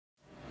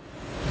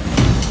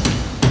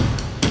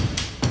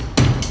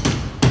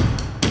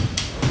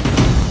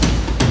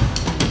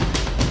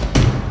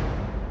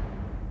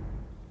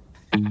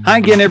Hi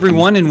again,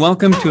 everyone, and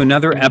welcome to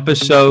another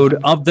episode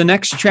of The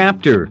Next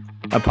Chapter,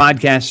 a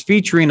podcast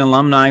featuring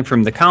alumni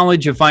from the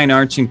College of Fine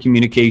Arts and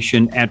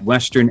Communication at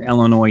Western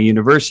Illinois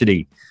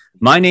University.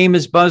 My name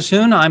is Buzz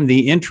Hoon. I'm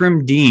the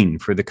interim dean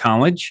for the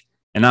college,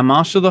 and I'm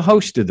also the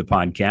host of the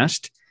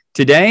podcast.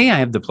 Today, I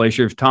have the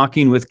pleasure of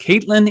talking with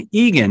Caitlin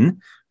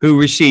Egan, who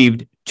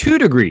received 2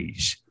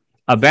 degrees,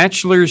 a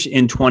bachelor's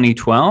in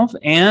 2012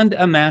 and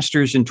a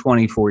master's in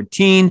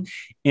 2014,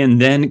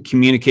 and then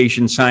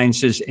communication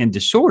sciences and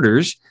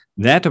disorders.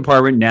 That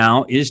department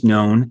now is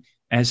known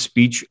as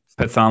speech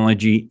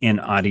pathology and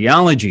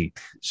audiology.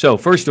 So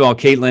first of all,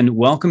 Caitlin,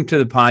 welcome to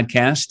the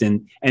podcast,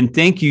 and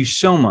thank you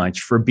so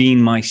much for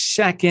being my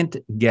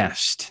second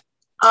guest.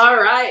 All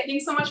right.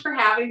 Thanks so much for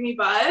having me,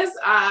 Buzz.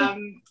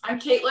 I'm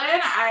Caitlin.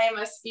 I am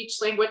a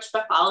speech language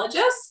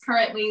pathologist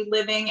currently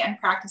living and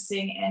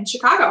practicing in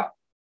Chicago.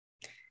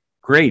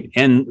 Great.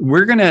 And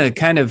we're going to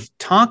kind of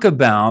talk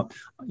about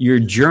your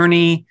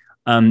journey,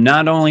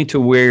 not only to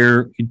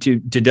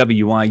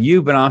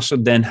WIU, but also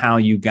then how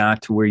you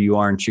got to where you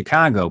are in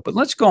Chicago. But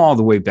let's go all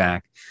the way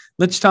back.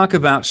 Let's talk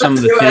about some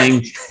of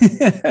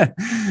the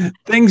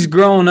things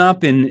growing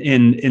up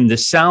in the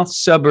south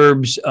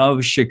suburbs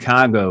of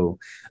Chicago.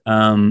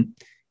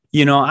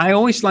 I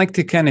always like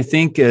to kind of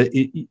think,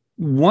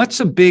 what's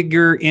a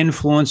bigger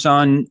influence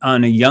on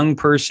a young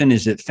person?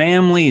 Is it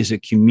family? Is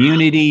it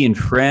community and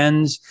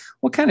friends?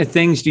 What kind of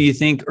things do you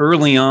think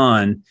early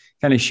on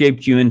kind of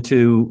shaped you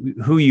into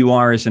who you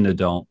are as an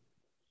adult?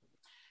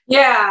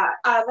 Yeah,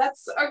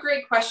 that's a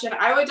great question.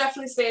 I would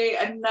definitely say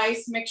a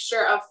nice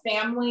mixture of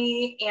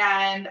family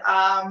and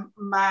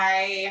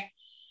my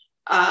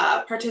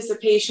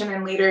participation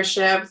in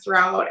leadership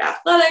throughout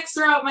athletics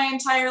throughout my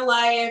entire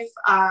life.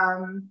 I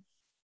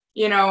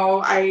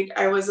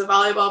was a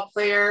volleyball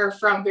player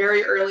from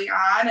very early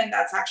on, and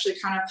that's actually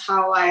kind of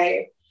how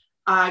I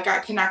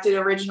got connected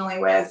originally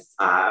with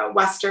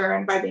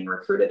Western by being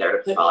recruited there to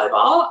play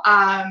volleyball.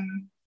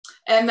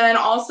 And then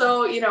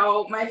also,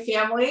 my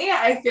family,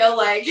 I feel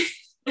like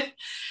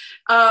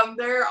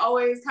they're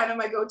always kind of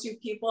my go-to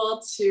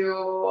people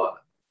to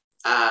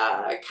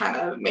kind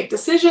of make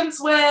decisions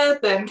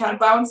with and kind of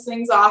bounce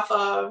things off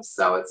of.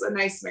 So it's a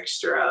nice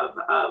mixture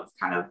of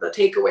kind of the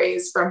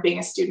takeaways from being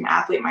a student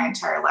athlete my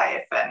entire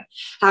life and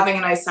having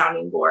a nice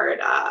sounding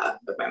board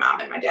with my mom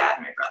and my dad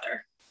and my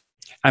brother.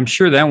 I'm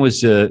sure that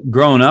was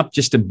growing up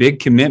just a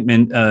big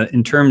commitment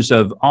in terms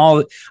of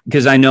all,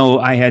 because I know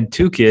I had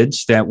 2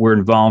 kids that were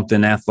involved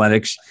in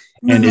athletics,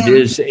 and it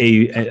is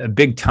a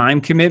big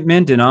time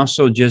commitment, and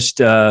also just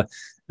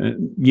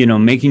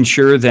making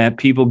sure that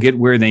people get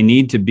where they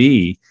need to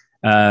be.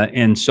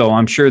 And so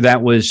I'm sure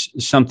that was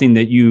something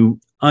that you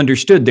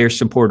understood their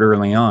support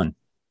early on.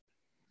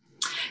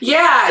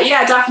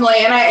 Yeah, definitely.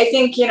 And I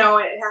think, it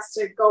has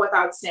to go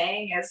without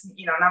saying is,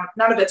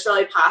 none of it's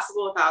really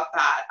possible without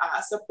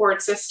that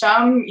support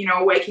system,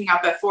 waking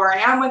up at 4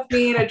 a.m. with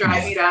me to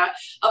drive me to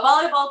a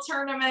volleyball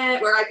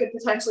tournament where I could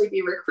potentially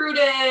be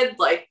recruited,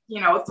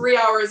 3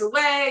 hours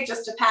away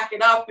just to pack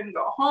it up and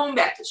go home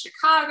back to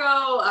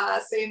Chicago,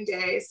 same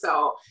day.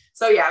 So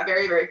yeah,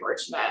 very, very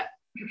fortunate.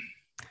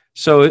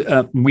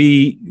 So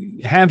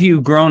we have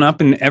you grown up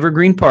in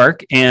Evergreen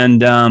Park,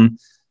 and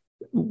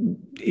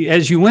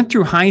as you went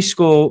through high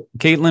school,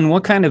 Caitlin,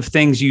 what kind of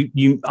things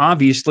you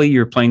obviously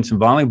you're playing some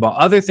volleyball,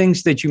 other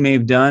things that you may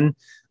have done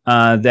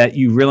that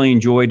you really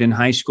enjoyed in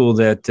high school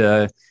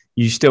that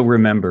you still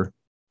remember?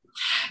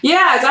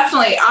 Yeah,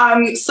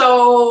 definitely.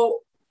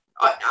 So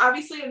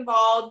obviously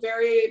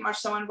very much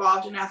so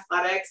involved in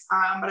athletics,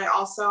 but I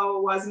also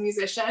was a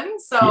musician.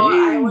 So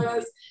I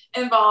was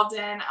involved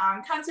in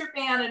concert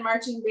band and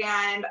marching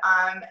band,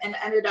 and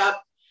ended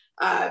up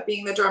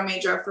being the drum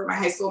major for my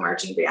high school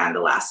marching band the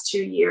last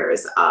 2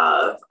 years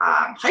of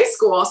high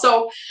school.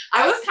 So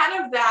I was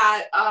kind of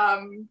that,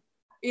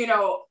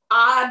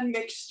 odd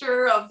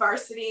mixture of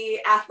varsity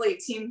athlete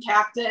team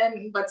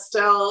captain, but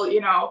still,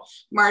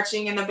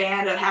 marching in the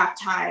band at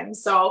halftime.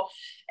 So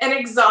an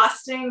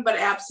exhausting, but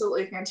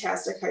absolutely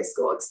fantastic high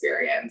school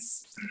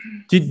experience.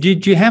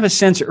 Did you have a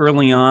sense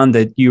early on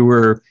that you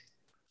were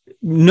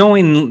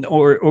knowing,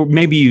 or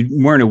maybe you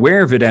weren't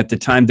aware of it at the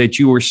time, that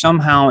you were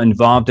somehow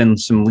involved in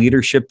some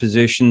leadership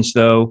positions,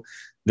 though,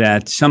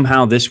 that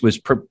somehow this was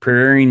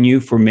preparing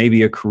you for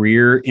maybe a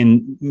career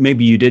in,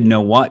 maybe you didn't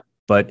know what,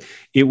 but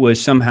it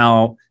was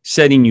somehow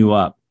setting you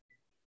up?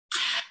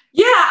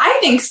 Yeah, I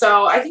think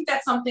so. I think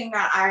that's something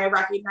that I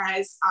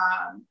recognized,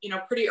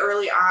 pretty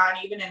early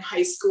on, even in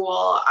high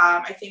school.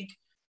 I think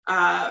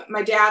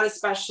my dad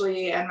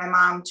especially, and my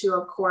mom too,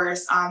 of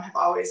course, have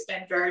always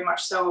been very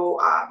much so,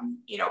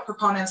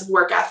 proponents of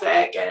work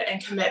ethic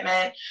and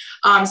commitment.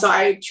 So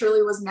I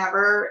truly was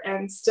never,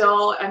 and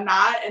still am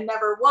not, and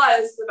never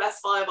was the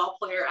best volleyball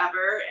player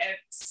ever. And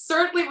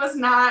certainly was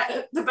not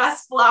the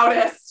best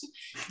flautist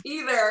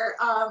either.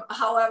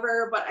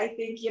 However, but I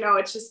think,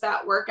 it's just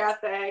that work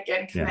ethic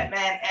and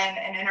commitment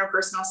and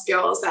interpersonal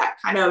skills that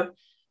kind of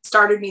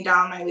started me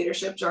down my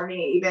leadership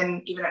journey,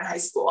 even in high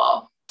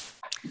school.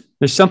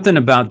 There's something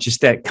about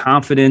just that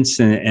confidence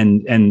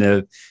and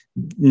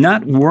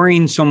not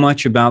worrying so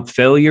much about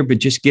failure, but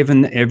just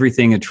giving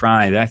everything a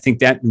try. I think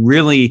that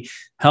really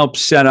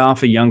helps set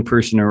off a young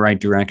person in the right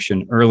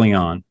direction early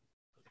on.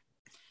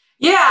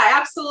 Yeah,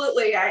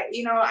 absolutely.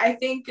 I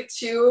think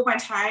too, my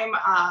time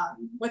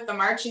with the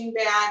marching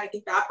band, I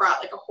think that brought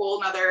like a whole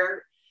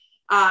nother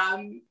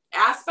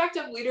aspect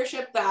of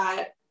leadership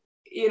that,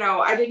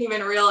 I didn't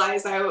even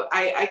realize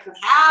I could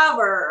have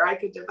or I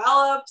could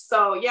develop.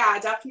 So yeah,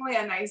 definitely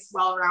a nice,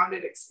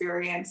 well-rounded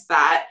experience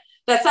that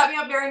set me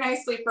up very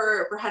nicely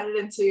for headed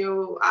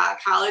into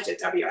college at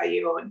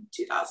WIU in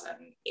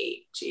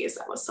 2008. Geez,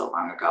 that was so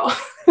long ago.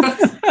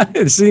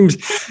 It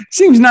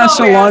seems not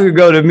so long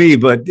ago to me,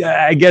 but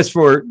I guess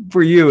for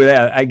you,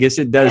 I guess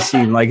it does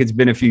seem like it's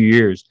been a few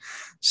years.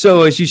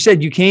 So as you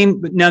said, you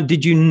came, now,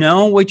 did you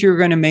know what you were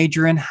going to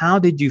major in? How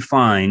did you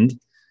find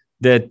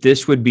that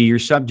this would be your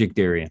subject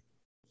area?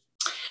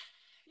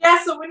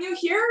 Yeah, so when you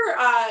hear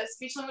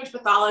speech language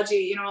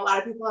pathology, a lot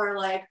of people are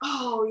like,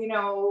 oh,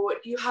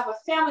 you have a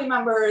family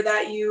member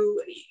that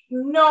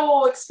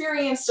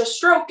experienced a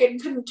stroke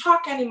and couldn't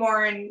talk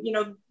anymore. And,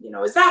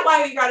 is that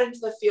why you got into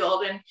the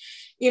field? And,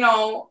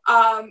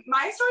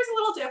 my story's a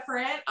little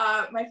different.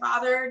 My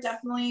father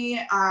definitely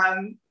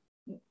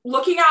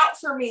looking out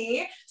for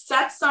me,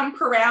 set some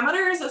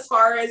parameters as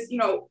far as,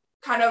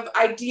 kind of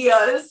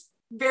ideas,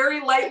 very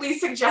lightly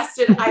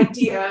suggested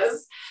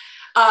ideas.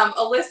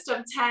 A list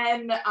of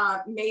 10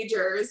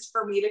 majors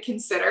for me to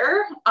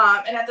consider.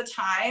 And at the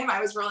time I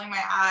was rolling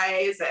my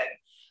eyes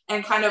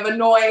and kind of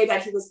annoyed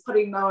that he was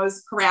putting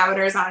those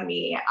parameters on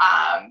me.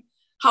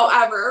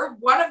 However,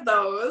 one of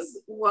those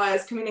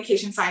was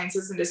communication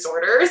sciences and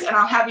disorders. And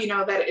I'll have you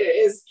know that it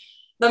is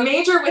the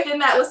major within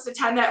that list of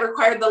 10 that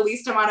required the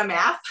least amount of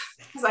math,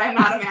 because I am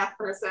not a math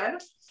person.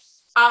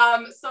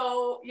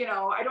 So,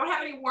 I don't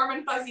have any warm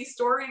and fuzzy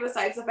story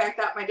besides the fact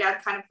that my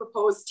dad kind of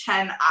proposed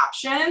 10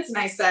 options. And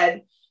I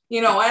said,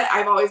 you know what,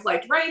 I've always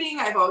liked writing.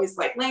 I've always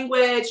liked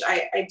language.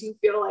 I do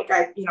feel like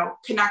I,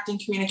 connect and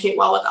communicate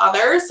well with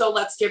others. So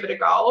let's give it a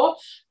go.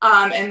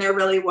 And there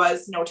really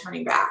was no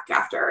turning back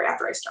after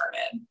I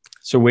started.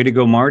 So way to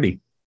go, Marty.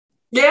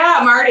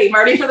 Yeah,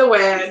 Marty for the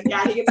win.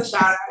 Yeah, he gets a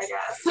shout out, I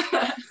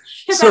guess.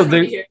 So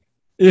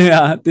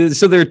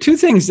there are two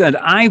things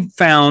that I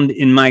found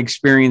in my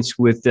experience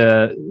with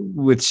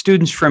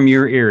students from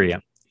your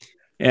area,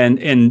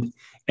 and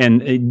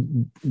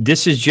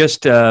this is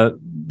just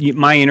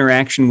my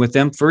interaction with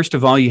them. First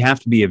of all, you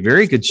have to be a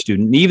very good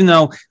student, even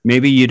though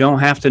maybe you don't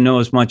have to know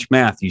as much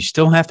math. You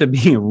still have to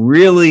be a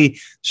really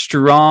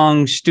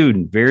strong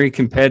student, very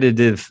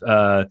competitive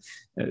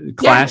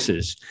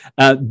classes.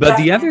 But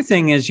the other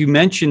thing is, you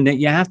mentioned that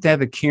you have to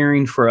have a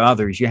caring for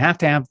others. You have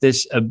to have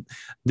this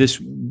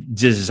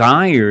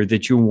desire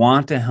that you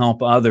want to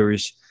help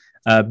others,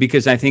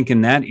 because I think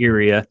in that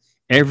area,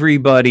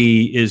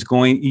 everybody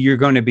you're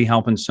going to be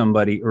helping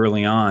somebody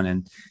early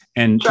on.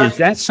 And sure. Is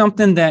that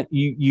something that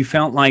you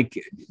felt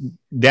like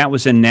that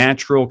was a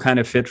natural kind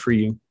of fit for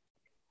you?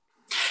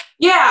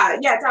 Yeah,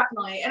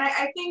 definitely. And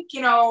I think,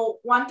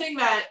 one thing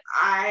that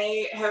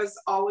has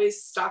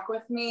always stuck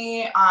with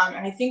me, and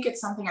I think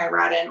it's something I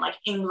read in like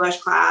English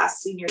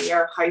class, senior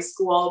year of high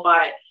school,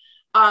 but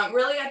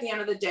really at the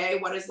end of the day,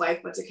 what is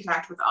life but to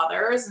connect with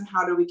others, and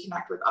how do we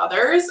connect with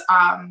others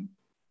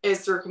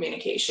is through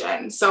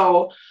communication.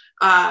 So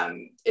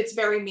it's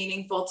very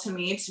meaningful to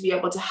me to be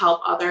able to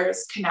help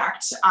others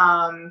connect,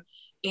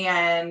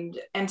 and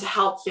to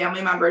help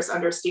family members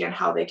understand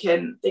how they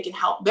can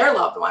help their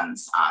loved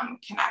ones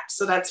connect.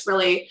 So that's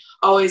really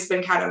always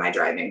been kind of my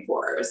driving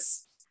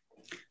force.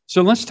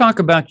 So let's talk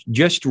about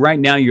just right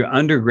now your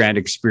undergrad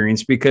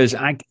experience, because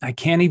I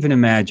can't even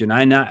imagine.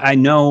 I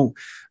know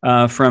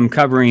from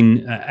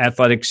covering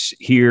athletics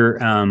here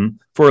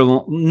for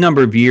a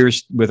number of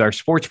years with our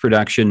sports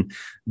production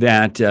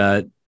that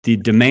the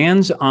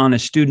demands on a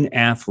student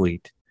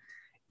athlete,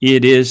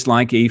 it is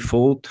like a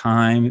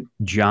full-time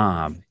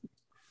job.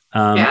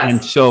 Yes.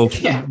 And so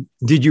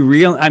did you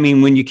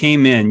when you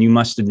came in, you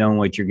must have known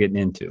what you're getting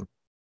into.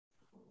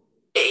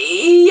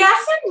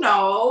 Yes and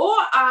no.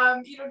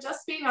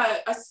 Just being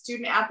a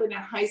student athlete in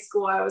high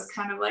school, I was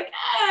kind of like,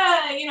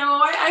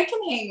 I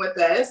can hang with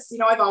this.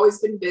 I've always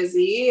been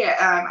busy.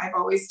 I've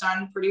always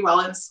done pretty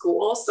well in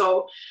school.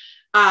 So,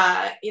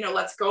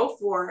 let's go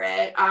for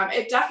it.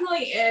 It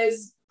definitely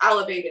is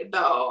elevated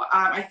though.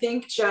 I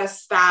think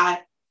just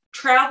that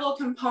travel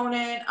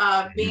component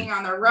of being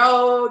on the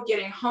road,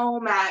 getting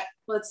home at,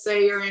 let's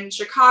say you're in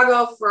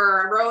Chicago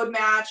for a road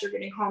match, you're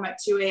getting home at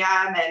 2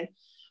 a.m.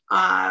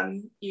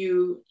 and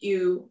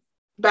you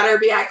better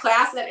be at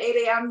class at 8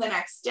 a.m. the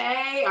next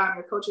day.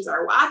 Your coaches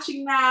are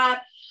watching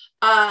that.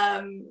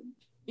 That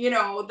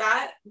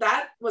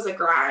was a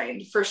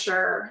grind for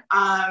sure.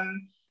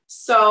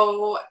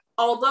 So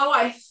although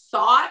I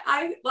thought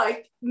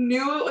I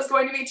knew it was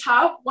going to be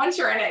tough, once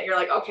you're in it, you're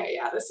like, okay,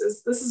 yeah, this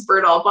is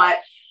brutal. But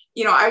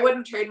I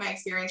wouldn't trade my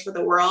experience for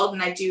the world.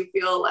 And I do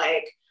feel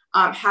like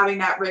having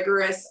that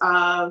rigorous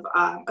of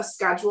a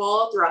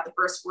schedule throughout the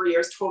first 4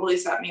 years totally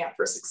set me up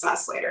for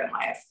success later in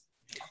life.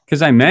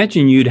 Because I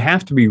imagine you'd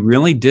have to be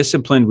really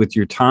disciplined with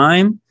your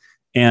time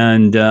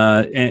and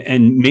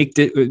make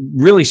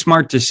really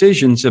smart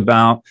decisions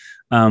about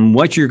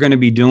what you're going to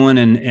be doing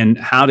and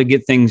how to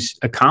get things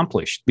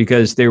accomplished.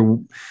 Because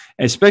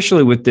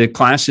especially with the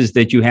classes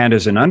that you had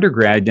as an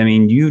undergrad, I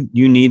mean, you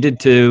needed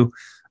to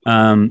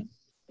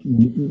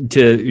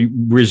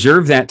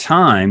reserve that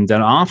time,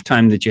 that off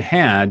time that you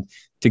had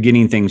to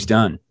getting things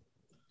done.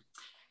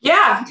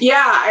 Yeah.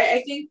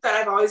 I think that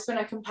I've always been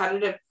a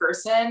competitive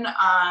person,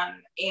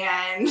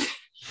 and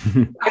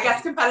I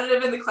guess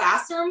competitive in the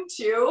classroom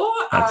too.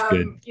 That's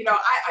good.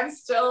 I'm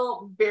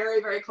still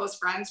very, very close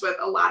friends with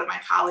a lot of my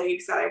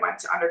colleagues that I went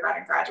to undergrad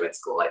and graduate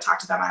school. I talk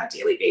to them on a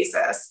daily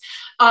basis.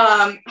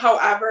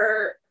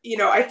 However,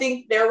 I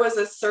think there was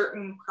a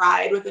certain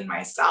pride within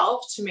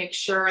myself to make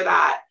sure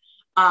that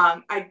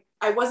I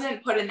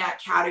wasn't put in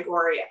that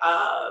category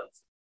of,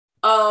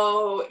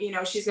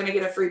 she's going to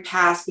get a free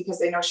pass because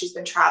they know she's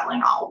been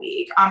traveling all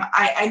week.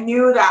 I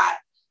knew that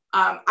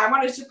I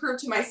wanted to prove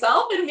to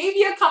myself and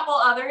maybe a couple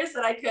others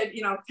that I could,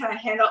 kind of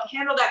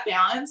handle that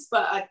balance,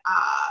 but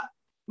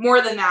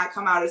more than that,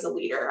 come out as a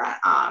leader,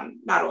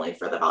 not only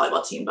for the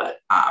volleyball team, but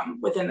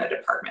within the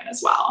department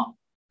as well.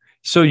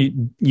 So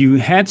you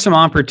had some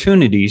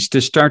opportunities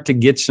to start to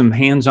get some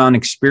hands-on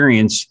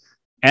experience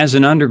as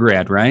an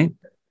undergrad, right?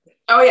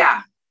 Oh,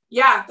 yeah.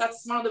 Yeah,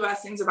 that's one of the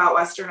best things about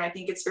Western. I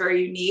think it's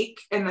very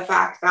unique in the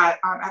fact that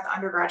at the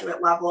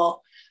undergraduate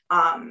level,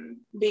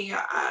 being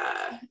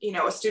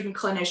a student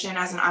clinician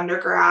as an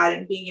undergrad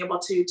and being able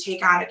to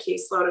take on a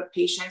caseload of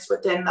patients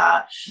within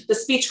the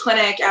speech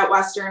clinic at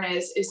Western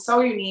is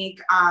so unique.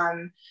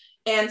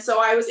 And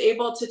so I was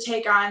able to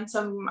take on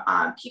some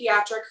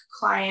pediatric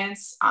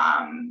clients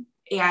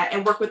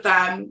and work with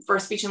them for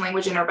speech and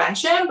language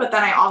intervention. But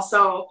then I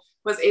also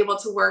was able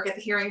to work at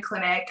the hearing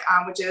clinic,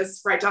 which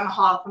is right down the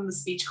hall from the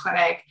speech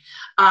clinic.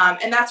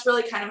 And that's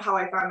really kind of how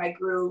I found my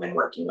groove in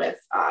working with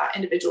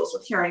individuals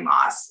with hearing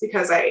loss,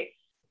 because I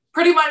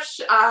pretty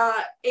much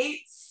ate,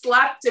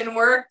 slept, and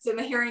worked in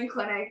the hearing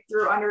clinic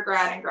through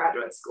undergrad and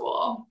graduate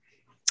school.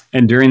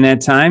 And during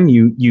that time,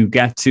 you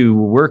got to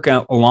work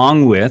out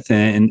along with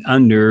and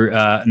under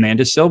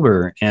Amanda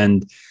Silber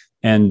and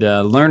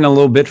learn a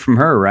little bit from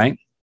her, right?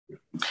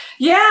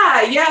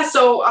 Yeah.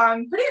 So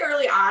pretty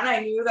early on, I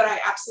knew that I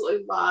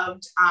absolutely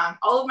loved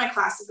all of my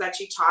classes that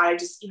she taught. I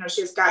just,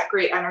 she's got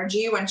great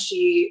energy when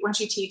she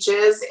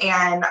teaches,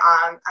 and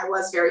I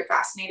was very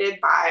fascinated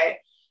by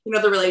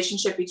the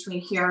relationship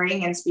between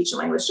hearing and speech and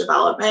language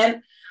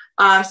development.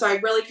 So I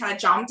really kind of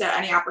jumped at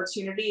any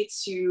opportunity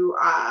to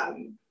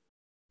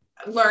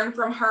learn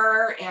from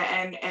her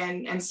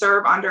and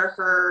serve under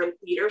her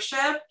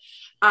leadership.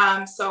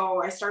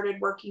 So I started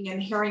working in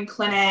the hearing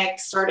clinic,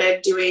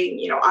 started doing,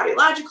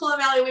 audiological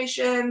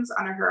evaluations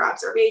under her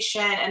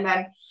observation, and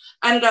then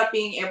ended up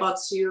being able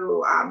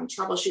to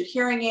troubleshoot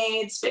hearing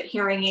aids, fit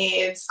hearing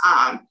aids.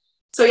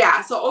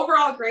 So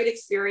overall great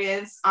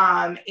experience,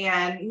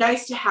 and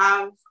nice to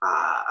have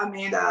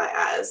Amanda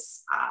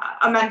as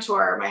a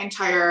mentor my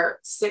entire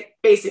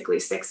basically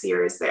 6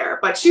 years there.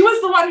 But she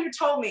was the one who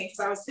told me,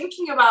 because I was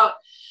thinking about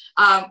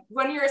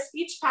when you're a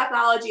speech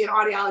pathology and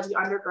audiology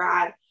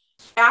undergrad,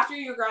 after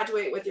you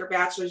graduate with your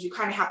bachelor's, you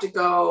kind of have to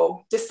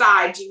go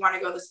decide, do you want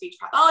to go the speech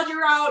pathology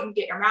route and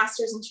get your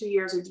master's in 2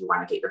 years, or do you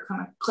want to get your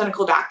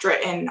clinical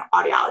doctorate in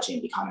audiology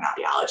and become an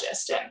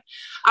audiologist? And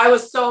I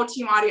was so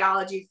team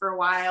audiology for a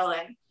while,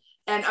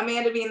 and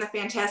Amanda, being the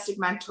fantastic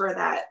mentor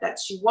that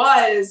she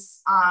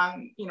was,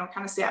 kind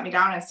of sat me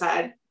down and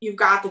said, you've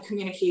got the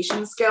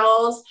communication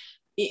skills,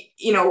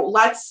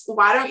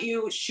 why don't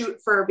you shoot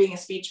for being a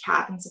speech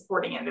path and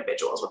supporting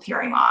individuals with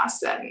hearing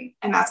loss? And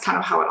that's kind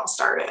of how it all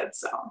started.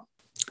 So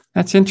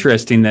that's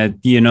interesting that,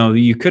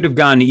 you could have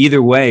gone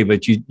either way,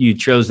 but you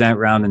chose that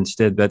route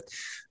instead. But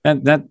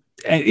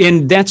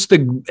and that's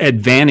the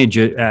advantage,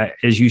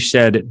 as you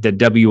said, that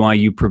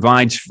WIU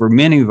provides for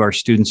many of our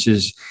students,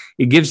 is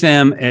it gives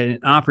them an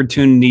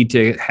opportunity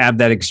to have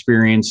that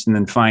experience and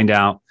then find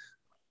out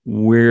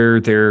where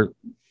their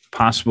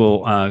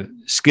possible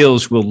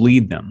skills will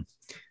lead them.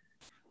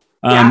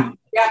 Yeah.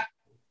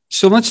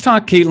 So let's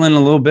talk, Caitlin, a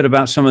little bit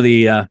about some of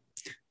the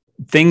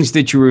things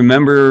that you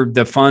remember,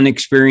 the fun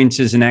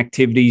experiences and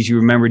activities you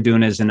remember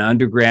doing as an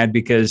undergrad,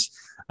 because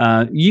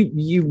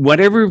you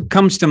whatever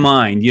comes to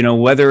mind,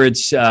 whether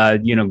it's,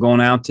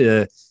 going out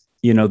to,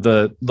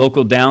 the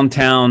local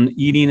downtown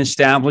eating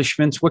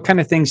establishments, what kind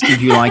of things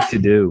did you like to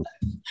do?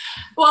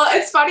 Well,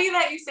 it's funny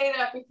that you say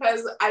that,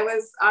 because I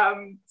was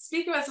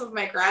speaking with some of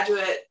my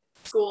graduate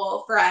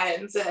school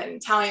friends and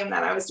telling them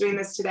that I was doing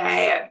this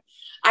today. And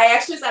I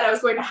actually said I was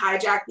going to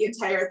hijack the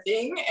entire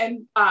thing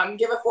and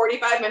give a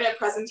 45-minute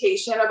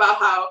presentation about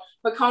how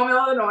Macomb,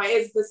 Illinois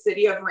is the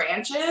city of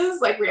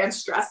ranches, like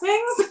ranch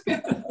dressings.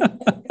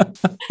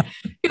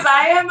 Because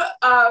I am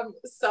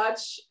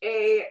such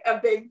a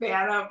big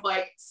fan of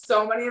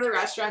so many of the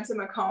restaurants in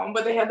Macomb,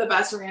 but they have the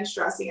best ranch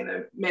dressing in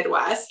the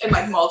Midwest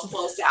and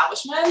multiple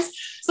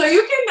establishments. So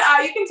you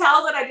can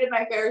tell that I did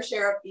my fair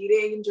share of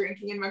eating and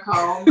drinking in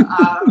Macomb.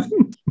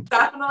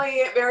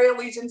 Definitely very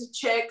allegiant to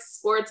Chicks,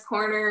 Sports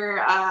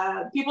Corner.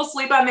 People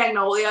sleep on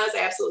Magnolias. I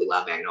absolutely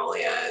love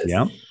Magnolias.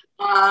 Yeah.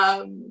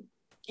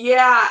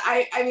 Yeah,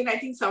 I mean, I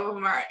think some of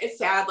them are, it's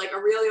sad, like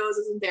Aurelio's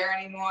isn't there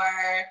anymore.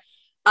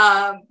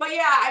 But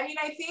yeah, I mean,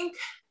 I think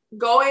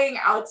going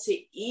out to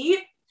eat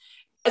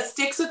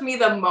sticks with me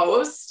the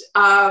most,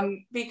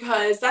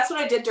 because that's what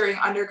I did during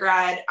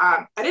undergrad.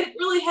 I didn't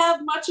really have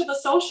much of a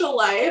social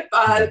life,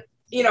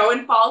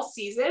 in fall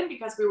season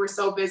because we were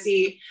so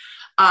busy,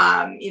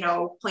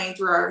 playing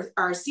through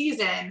our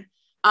season.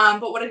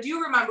 But what I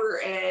do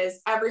remember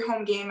is every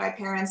home game, my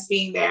parents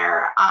being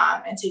there,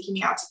 and taking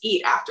me out to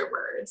eat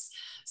afterwards.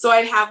 So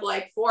I'd have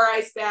like 4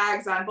 ice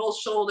bags on both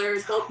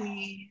shoulders, both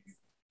knees,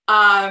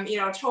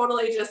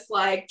 totally just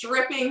like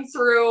dripping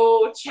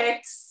through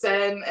Chicks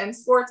and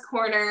Sports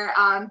Corner.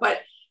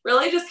 But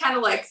really just kind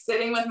of like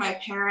sitting with my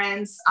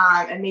parents,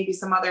 and maybe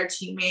some other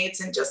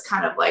teammates and just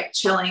kind of like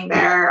chilling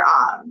there.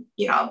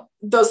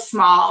 Those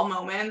small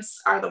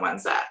moments are the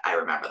ones that I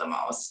remember the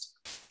most.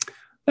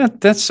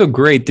 That's so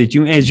great that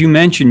you, as you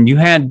mentioned, you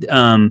had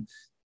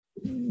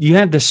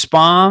the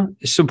SPA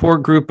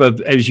support group of,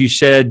 as you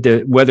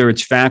said, whether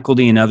it's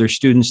faculty and other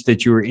students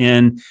that you were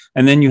in,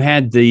 and then you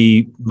had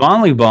the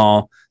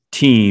volleyball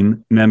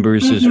team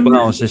members as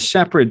well as a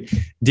separate.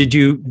 Did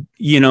you,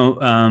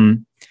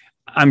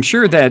 I'm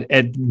sure that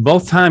at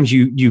both times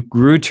you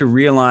grew to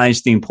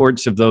realize the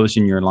importance of those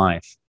in your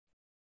life.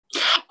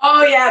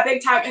 Oh yeah,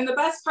 big time. And the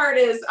best part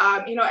is,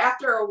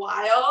 after a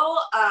while,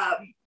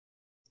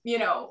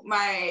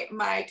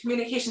 my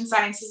communication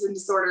sciences and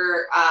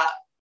disorder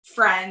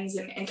friends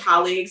and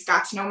colleagues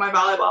got to know my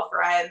volleyball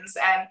friends,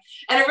 and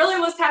it really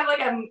was kind of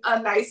like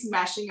a nice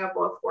meshing of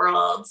both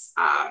worlds.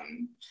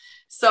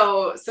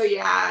 So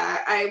yeah,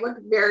 I look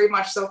very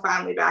much so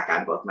fondly back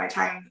on both my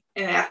time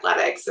in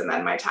athletics and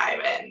then my time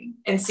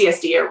in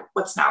CSD, or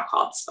what's now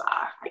called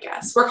SPA. I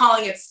guess we're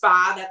calling it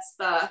SPA. That's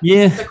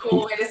the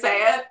cool way to say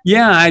it.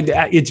 Yeah,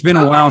 it's been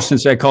a while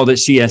since I called it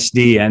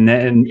CSD,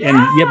 and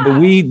yeah, but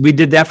we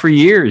did that for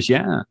years.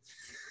 Yeah.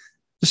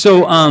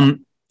 So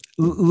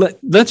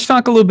let's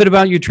talk a little bit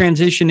about your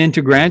transition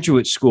into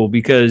graduate school,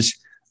 because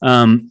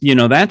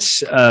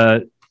that's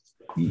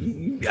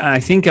I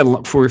think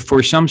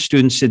for some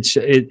students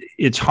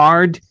it's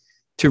hard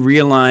to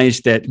realize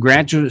that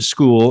graduate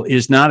school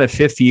is not a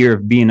 5th year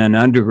of being an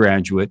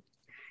undergraduate.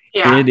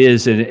 Yeah.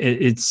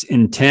 It's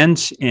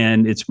intense,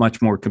 and it's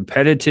much more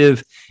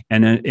competitive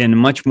and a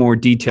much more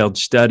detailed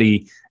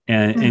study.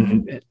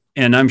 And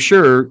I'm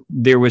sure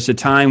there was a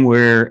time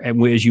where,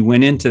 as you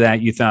went into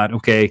that, you thought,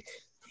 okay,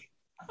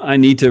 I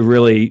need to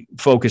really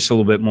focus a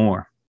little bit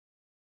more.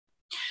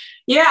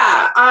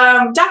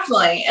 Yeah,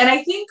 definitely. And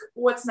I think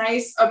what's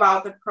nice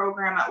about the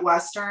program at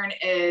Western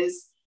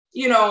is,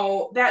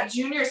 that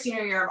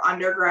senior year of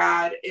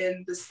undergrad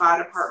in the SPA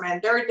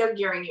department, they're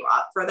gearing you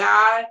up for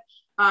that.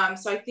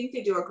 So I think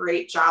they do a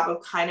great job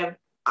of kind of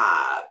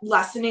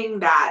lessening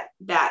that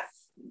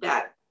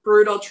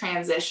brutal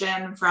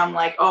transition from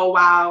like, oh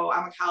wow,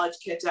 I'm a college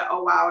kid, to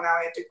oh wow, now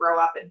I have to grow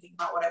up and think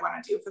about what I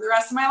want to do for the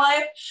rest of my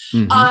life.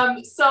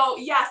 So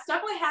yes,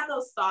 definitely had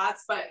those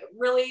thoughts, but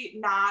really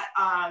not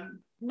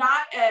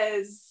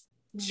as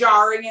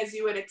jarring as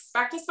you would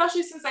expect,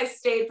 especially since I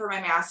stayed for my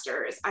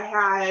master's. I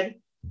had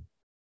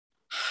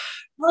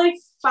like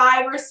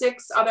 5 or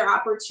 6 other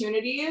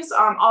opportunities,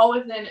 all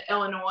within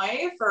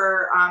Illinois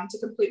to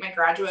complete my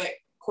graduate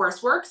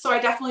coursework. So I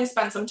definitely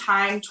spent some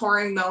time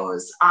touring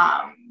those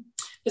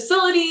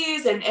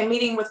facilities and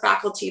meeting with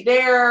faculty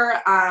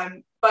there.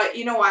 But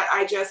you know what?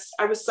 I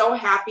was so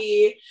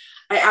happy.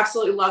 I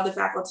absolutely love the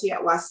faculty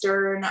at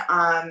Western.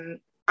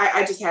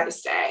 I just had to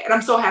stay. And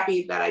I'm so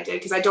happy that I did,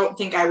 because I don't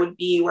think I would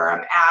be where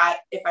I'm at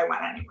if I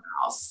went anywhere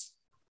else.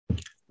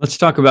 Let's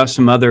talk about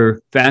some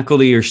other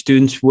faculty or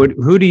students.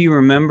 Who do you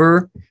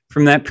remember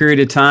from that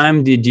period of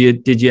time? Did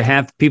you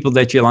have people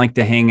that you like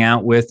to hang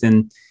out with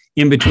in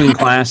between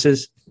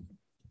classes?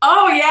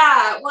 Oh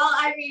yeah. Well,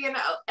 I mean,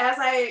 as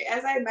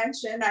I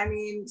mentioned, I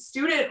mean,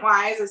 student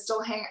wise, I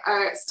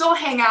still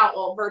hang out,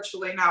 well,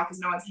 virtually now because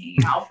no one's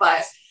hanging out,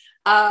 but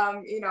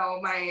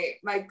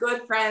my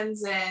good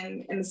friends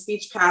in the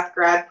Speech Path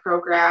grad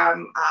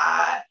program,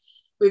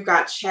 we've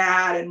got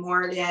Chad and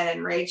Morgan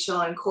and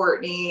Rachel and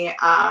Courtney.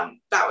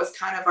 That was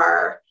kind of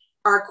our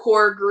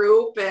core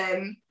group.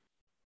 And,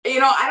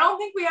 I don't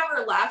think we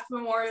ever left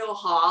Memorial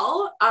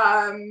Hall.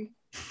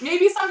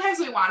 Maybe sometimes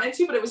we wanted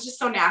to, but it was just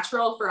so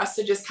natural for us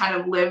to just kind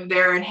of live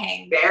there and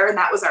hang there. And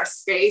that was our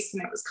space,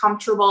 and it was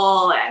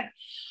comfortable. And,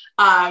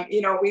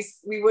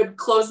 we would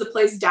close the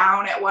place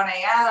down at 1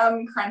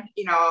 a.m.,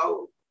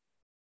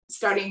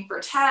 studying for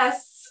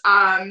tests.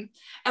 And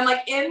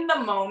like in the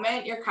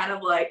moment, you're kind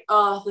of like,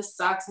 oh, this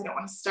sucks. I don't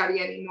want to study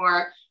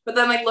anymore. But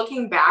then like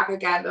looking back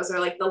again, those are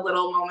like the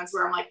little moments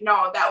where I'm like,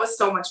 no, that was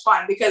so much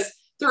fun, because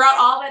throughout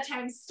all that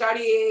time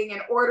studying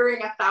and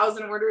ordering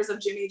 1,000 orders of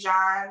Jimmy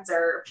John's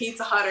or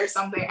Pizza Hut or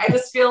something, I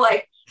just feel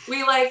like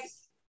we like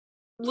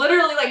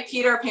literally like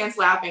peed our pants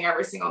laughing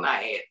every single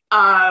night.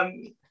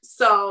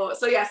 So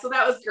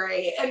that was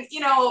great. And,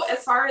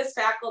 as far as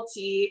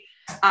faculty,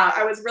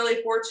 I was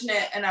really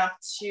fortunate enough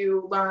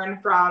to learn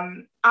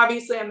from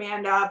obviously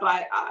Amanda,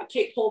 but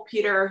Kate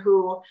Polpeter,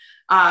 who,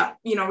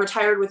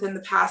 retired within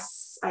the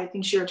past, I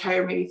think she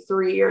retired maybe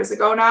 3 years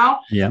ago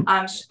now.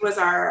 Yeah. She was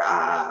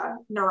our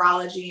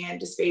neurology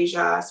and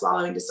dysphagia,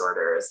 swallowing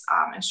disorders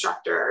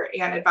instructor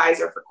and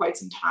advisor for quite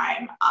some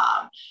time.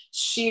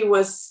 She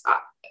was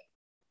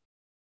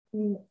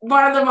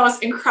one of the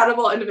most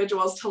incredible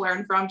individuals to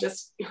learn from.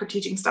 Just her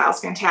teaching style is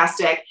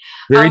fantastic.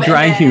 Very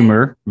dry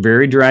humor.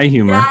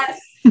 Yes,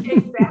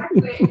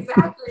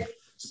 exactly.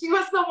 She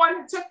was the one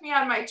who took me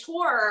on my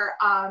tour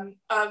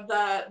of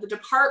the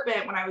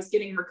department when I was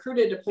getting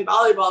recruited to play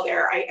volleyball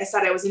there. I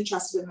said I was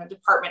interested in the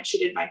department. She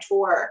did my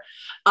tour.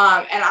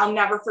 And I'll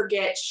never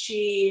forget,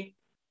 she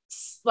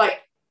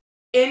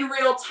in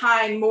real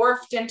time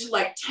morphed into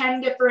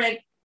 10 different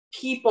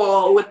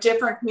people with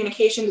different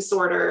communication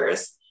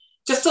disorders,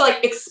 just to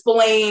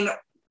explain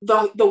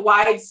the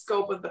wide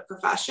scope of the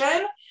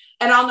profession.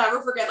 And I'll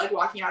never forget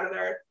walking out of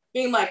there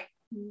being like,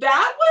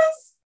 that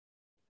was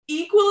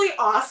equally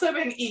awesome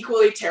and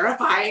equally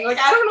terrifying.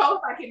 I don't know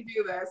if I can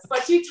do this,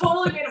 but she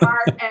totally made a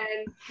mark.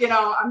 And,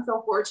 I'm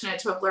so fortunate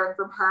to have learned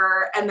from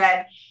her. And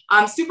then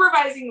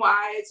supervising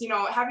wise,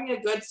 having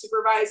a good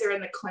supervisor in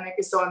the clinic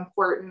is so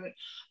important.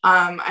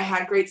 I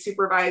had great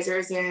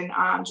supervisors in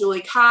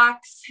Julie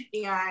Cox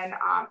and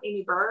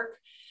Amy Burke.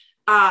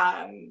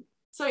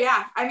 So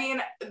yeah, I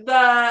mean,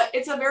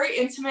 it's a very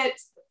intimate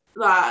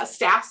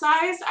staff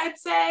size, I'd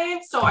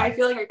say. So I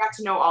feel like I got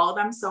to know all of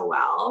them so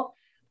well.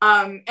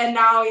 And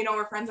now,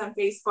 we're friends on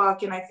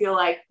Facebook, and I feel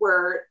like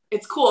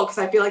it's cool because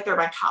I feel like they're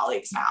my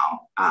colleagues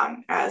now,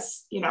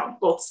 as,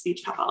 both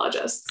speech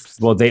pathologists.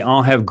 Well, they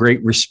all have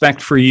great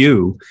respect for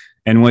you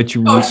and what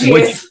you,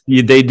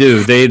 they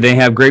do. They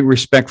have great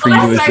respect for you.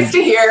 That's nice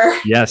to hear.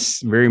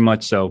 Yes, very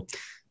much so.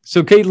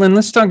 So Caitlin,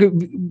 let's talk.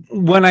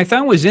 What I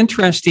thought was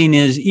interesting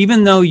is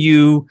even though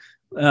you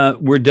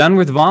were done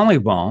with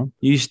volleyball,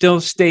 you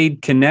still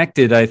stayed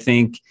connected, I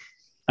think.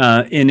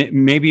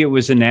 Maybe it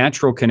was a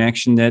natural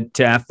connection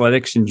to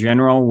athletics in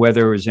general,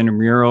 whether it was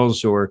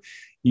intramurals or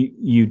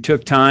you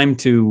took time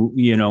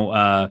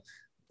to,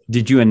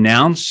 did you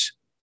announce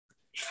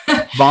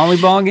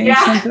volleyball games?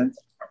 Yeah.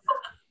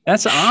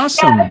 That's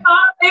awesome. Yeah,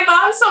 they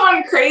found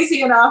someone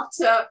crazy enough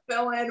to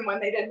fill in when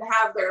they didn't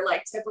have their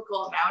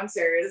typical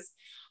announcers.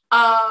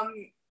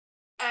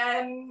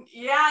 And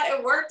yeah,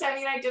 it worked. I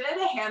mean, I did it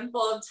a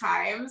handful of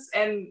times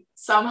and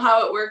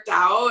somehow it worked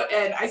out.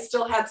 And I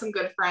still had some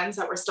good friends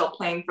that were still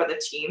playing for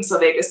the team. So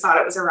they just thought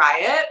it was a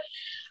riot.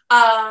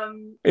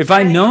 If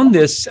I'd known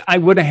this, I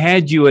would have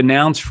had you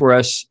announce for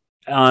us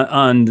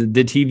on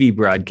the TV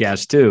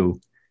broadcast too.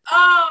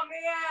 Oh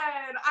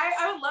man,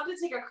 I would love to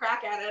take a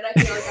crack at it. I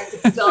feel like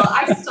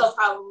I could still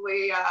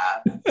probably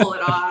pull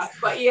it off.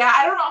 But yeah,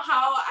 I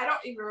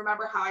don't even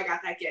remember how I got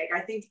that gig. I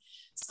think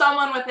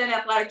someone within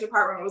athletic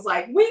department was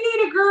like, we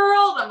need a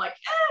girl. And I'm like,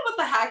 what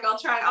the heck? I'll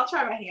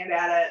try my hand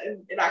at it.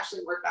 And it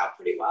actually worked out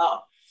pretty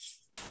well.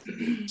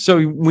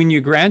 So when you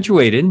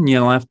graduated and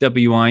you left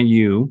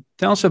WIU,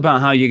 tell us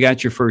about how you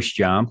got your first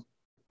job.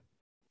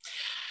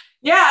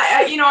 Yeah,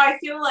 I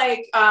feel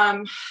like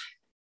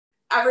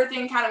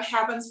everything kind of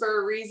happens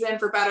for a reason,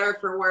 for better,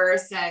 for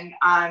worse. And,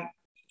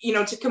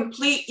 to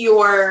complete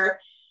your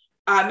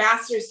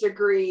master's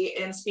degree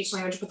in speech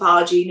language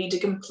pathology, you need to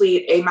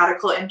complete a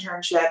medical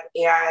internship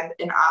and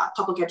a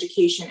public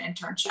education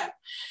internship.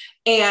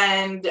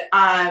 And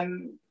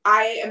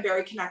I am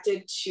very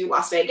connected to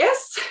Las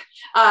Vegas.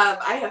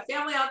 I have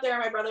family out there.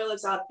 My brother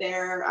lives out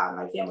there.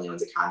 My family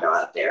owns a condo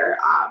out there.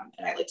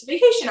 And I like to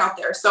vacation out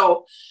there.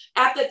 So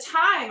at the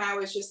time I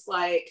was just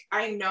like,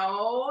 I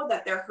know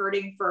that they're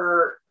hurting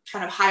for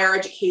kind of higher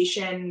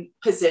education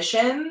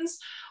positions.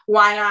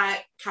 Why not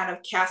kind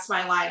of cast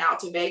my line out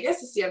to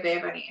Vegas to see if they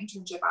have any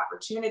internship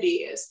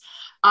opportunities?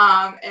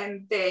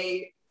 And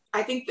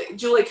I think that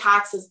Julie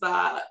Cox is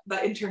the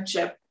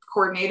internship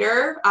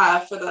coordinator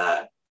for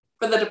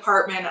the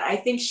department. And I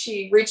think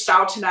she reached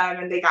out to them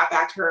and they got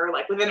back to her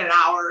within an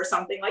hour or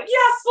something,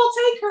 yes, we'll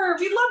take her.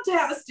 We'd love to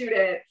have a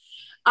student.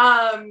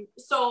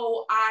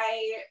 So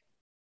I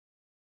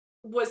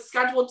was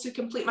scheduled to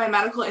complete my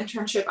medical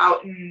internship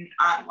out in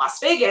Las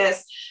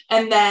Vegas.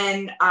 And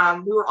then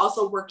we were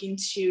also working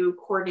to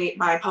coordinate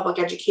my public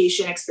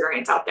education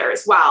experience out there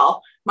as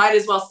well. Might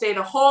as well stay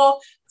the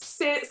whole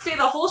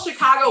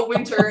Chicago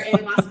winter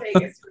in Las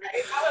Vegas,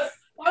 right?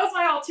 That was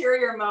my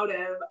ulterior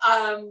motive.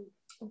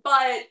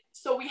 But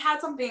so we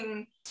had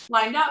something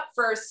lined up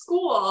for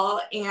school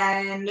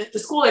and the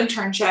school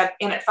internship,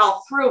 and it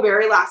fell through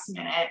very last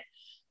minute.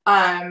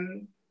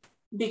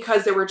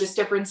 Because there were just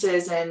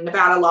differences in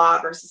Nevada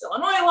law versus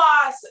Illinois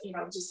law,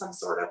 just some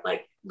sort of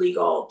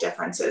legal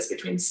differences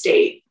between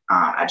state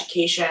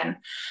education.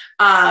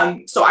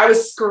 So I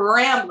was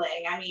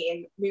scrambling. I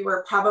mean, we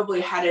were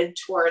probably headed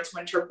towards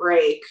winter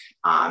break.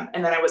 And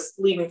then I was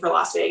leaving for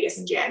Las Vegas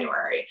in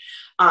January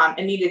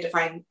and needed to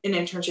find an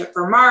internship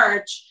for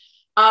March.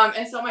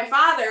 And so my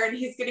father, and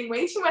he's getting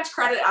way too much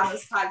credit on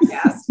this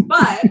podcast,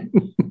 but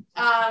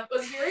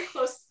was very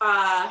close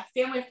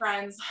family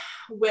friends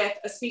with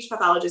a speech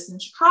pathologist in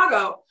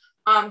Chicago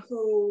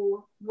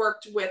who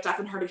worked with deaf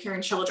and hard of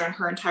hearing children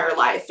her entire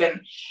life.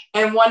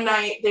 And one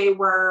night they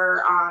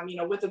were,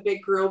 with a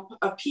big group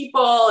of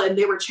people, and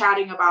they were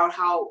chatting about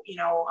how,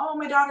 oh,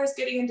 my daughter's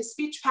getting into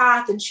speech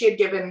path, and she had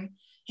given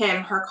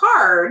him her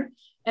card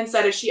and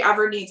said, if she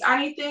ever needs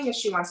anything, if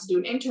she wants to do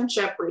an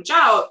internship, reach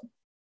out.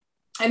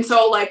 And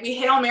so we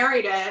Hail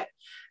Married it,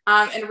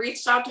 and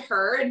reached out to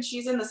her, and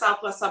she's in the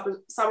southwest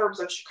suburbs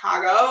of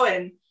Chicago.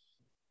 And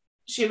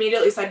she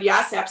immediately said,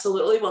 yes,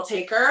 absolutely, we'll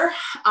take her.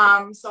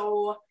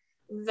 So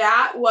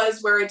that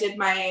was where I did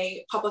my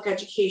public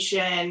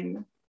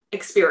education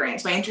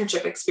experience, my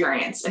internship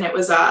experience. And it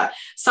was a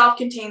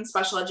self-contained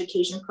special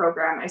education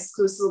program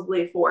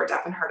exclusively for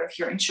deaf and hard of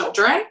hearing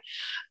children.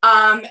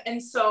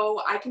 And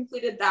so I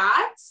completed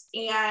that,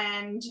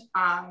 and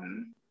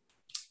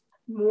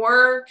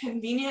more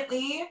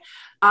conveniently,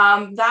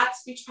 that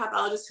speech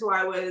pathologist who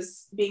I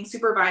was being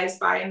supervised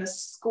by in the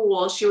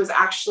school, she was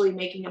actually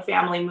making a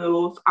family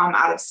move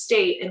out of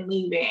state and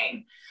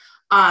leaving.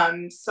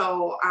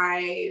 So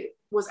I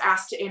was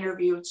asked to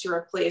interview to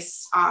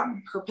replace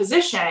her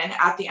position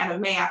at the end of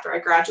May after I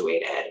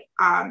graduated.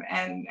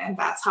 And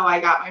that's how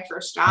I got my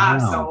first job.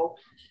 Wow. So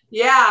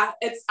yeah,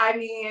 it's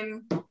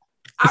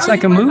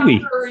like a movie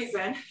for a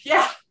reason.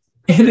 Yeah.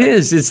 It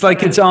is. It's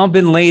like it's all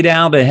been laid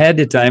out ahead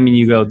of time, and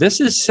you go,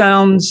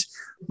 sounds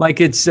like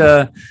it's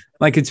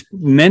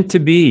meant to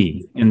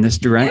be in this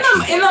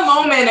direction. In the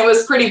moment, it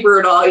was pretty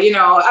brutal.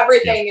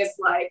 Everything is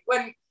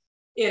when,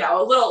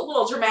 a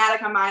little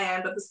dramatic on my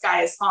end, but the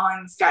sky is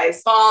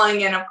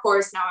falling. And of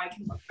course, now I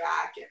can look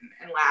back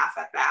and laugh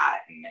at that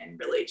and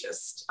really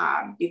just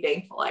be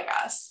thankful, I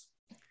guess.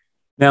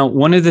 Now,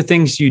 one of the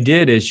things you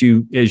did as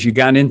you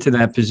got into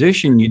that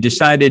position, you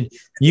decided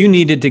you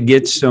needed to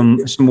get some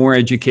more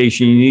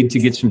education. You needed to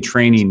get some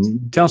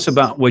training. Tell us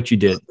about what you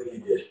did.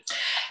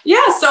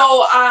 Yeah.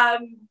 So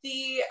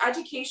the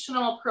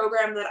educational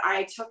program that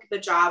I took the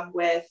job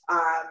with,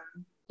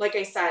 like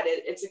I said,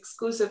 it's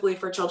exclusively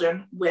for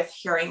children with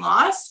hearing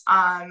loss.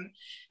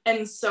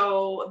 And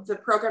so the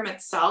program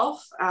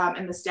itself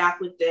and the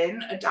staff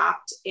within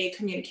adopt a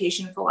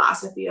communication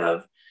philosophy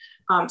of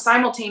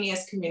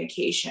simultaneous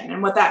communication.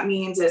 And what that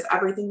means is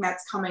everything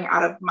that's coming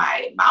out of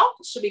my mouth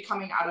should be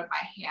coming out of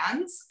my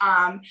hands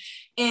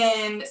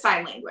in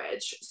sign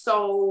language.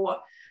 So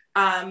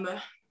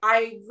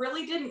I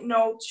really didn't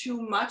know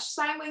too much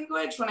sign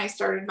language when I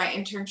started my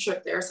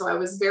internship there. So I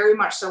was very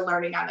much so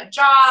learning on the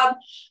job.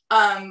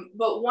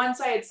 But once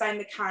I had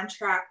signed the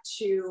contract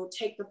to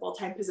take the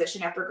full-time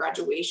position after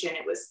graduation,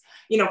 it was,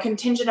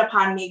 contingent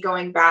upon me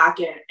going back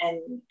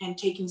and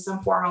taking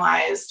some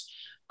formalized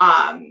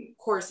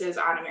courses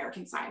on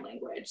American Sign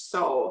Language.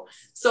 So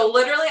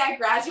literally I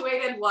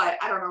graduated, I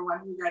don't know when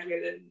we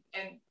graduated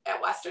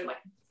at Western,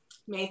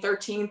 May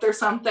 13th or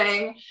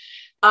something.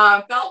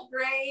 Felt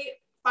great.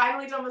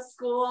 Finally done with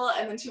school.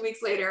 And then 2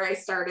 weeks later, I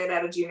started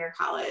at a junior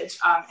college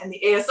in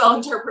the ASL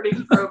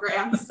interpreting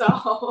program.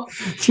 So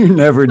you're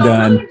never done.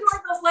 I really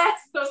enjoyed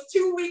those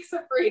 2 weeks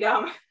of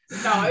freedom.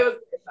 No, it was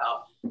good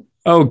though.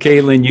 Oh,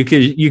 Caitlin,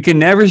 you can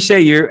never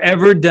say you're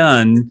ever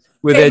done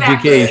with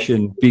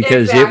education,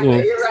 because You're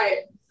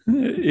right.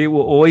 It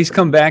will always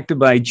come back to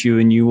bite you,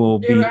 and you will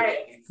be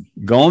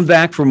going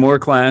back for more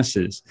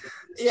classes.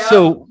 Yeah.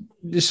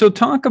 So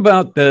talk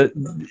about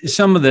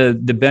some of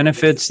the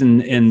benefits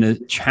and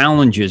the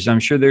challenges. I'm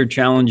sure there are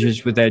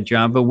challenges with that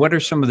job, but what are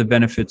some of the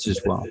benefits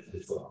as well?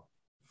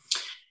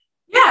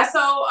 Yeah,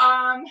 so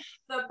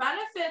the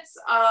benefits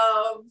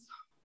of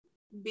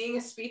being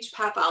a speech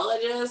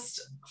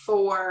pathologist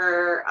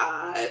for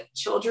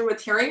children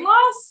with hearing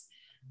loss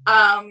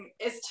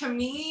is, to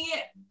me,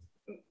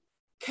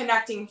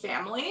 connecting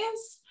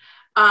families.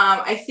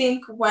 I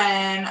think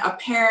when a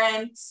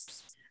parent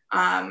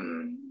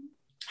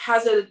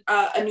has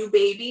a new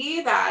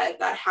baby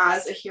that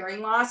has a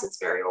hearing loss, it's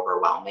very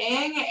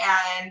overwhelming.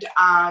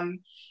 And,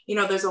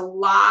 there's a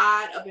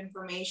lot of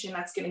information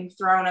that's getting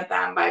thrown at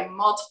them by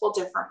multiple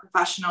different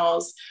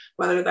professionals,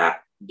 whether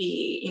that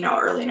be,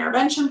 early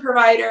intervention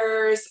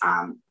providers,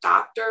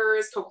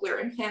 doctors,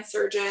 cochlear implant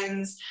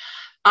surgeons.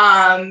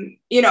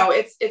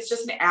 It's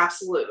just an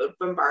absolute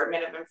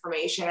bombardment of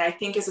information. And I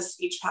think as a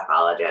speech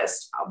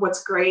pathologist,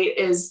 what's great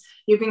is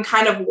you can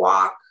kind of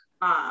walk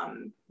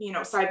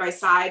side by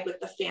side with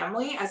the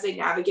family as they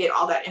navigate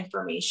all that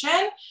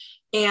information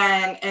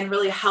and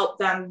really help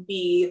them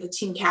be the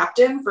team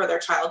captain for their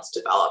child's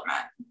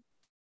development.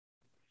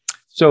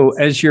 So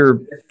as your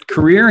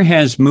career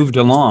has moved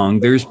along,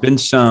 there's been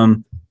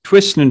some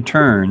twists and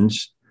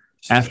turns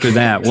after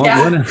that.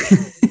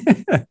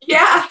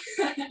 Yeah.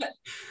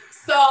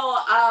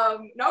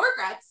 So no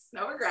regrets.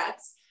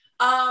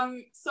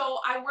 So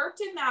I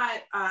worked in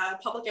that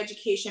public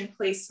education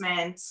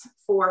placement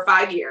for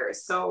 5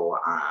 years. So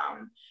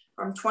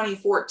from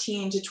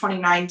 2014 to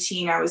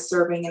 2019, I was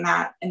serving in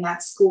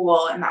that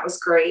school, and that was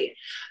great.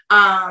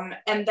 And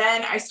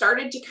then I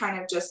started to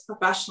kind of just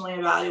professionally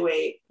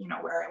evaluate,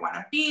 where I want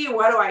to be,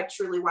 what do I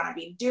truly want to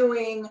be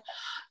doing.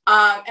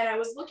 And I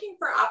was looking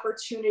for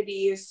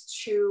opportunities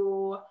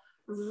to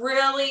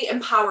really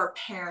empower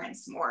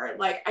parents more.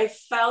 I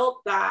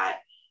felt that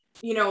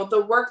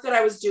the work that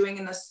I was doing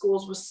in the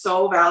schools was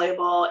so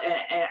valuable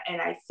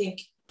and I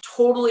think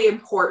totally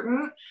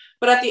important.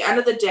 But at the end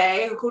of the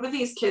day, who do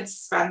these kids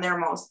spend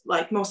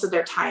most of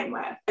their time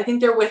with? I think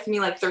they're with me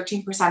like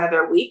 13% of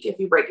their week, if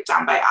you break it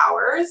down by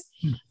hours.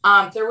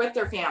 They're with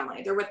their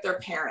family, they're with their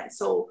parents.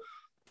 So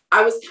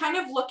I was kind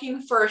of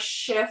looking for a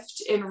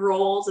shift in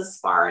roles as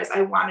far as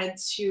I wanted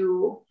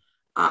to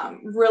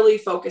really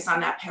focus on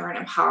that parent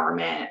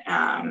empowerment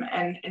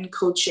and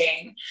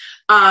coaching.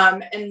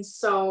 And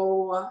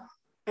so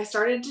I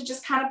started to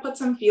just kind of put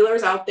some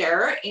feelers out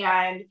there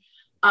and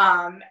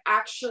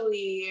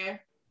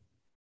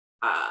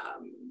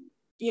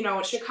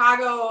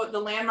Chicago, the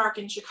landmark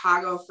in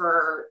Chicago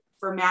for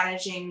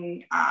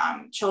managing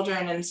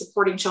children and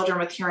supporting children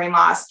with hearing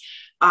loss.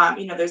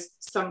 There's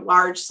some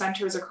large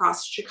centers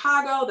across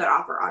Chicago that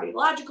offer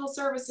audiological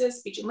services,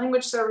 speech and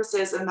language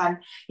services. And then,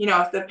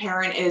 if the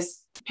parent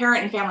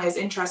and family is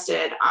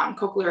interested,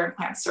 cochlear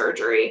implant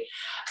surgery.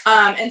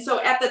 And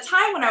so at the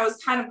time when I was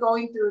kind of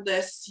going through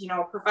this,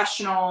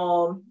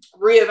 professional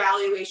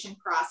reevaluation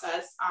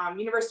process,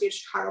 University of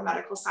Chicago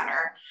Medical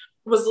Center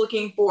was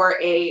looking for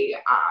a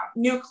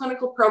new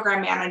clinical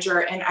program manager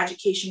and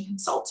education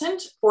consultant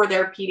for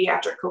their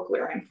pediatric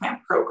cochlear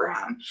implant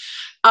program.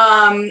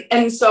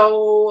 And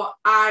so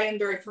I am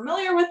very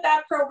familiar with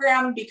that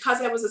program because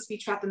I was a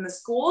speech path in the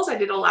schools. I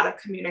did a lot of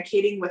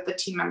communicating with the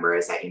team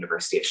members at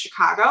University of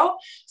Chicago.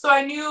 So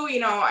I knew,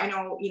 I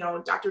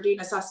know, Dr.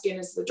 Dana Suskin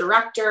is the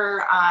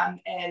director,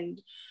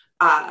 and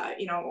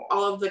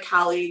all of the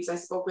colleagues I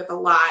spoke with a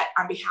lot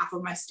on behalf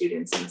of my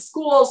students in the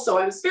schools. So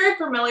I was very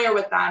familiar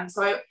with them.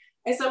 So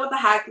I said, what the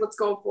heck, let's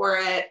go for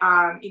it.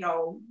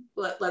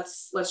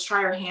 Let's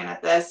try our hand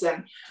at this,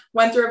 and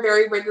went through a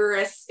very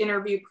rigorous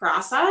interview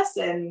process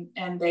and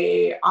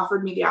they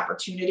offered me the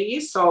opportunity.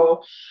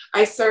 So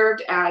I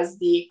served as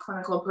the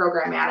clinical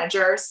program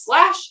manager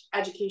 /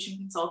 education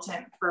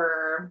consultant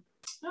for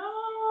a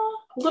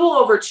little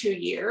over 2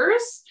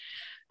 years.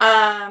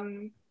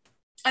 And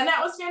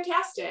that was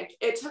fantastic.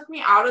 It took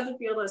me out of the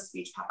field of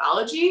speech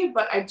pathology,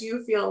 but I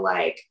do feel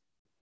like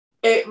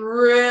it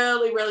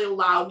really, really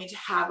allowed me to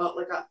have a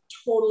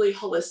totally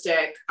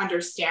holistic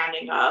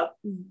understanding of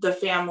the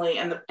family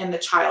and the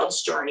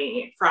child's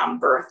journey from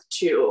birth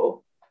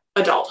to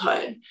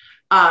adulthood.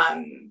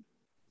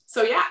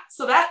 So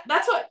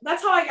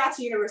that's how I got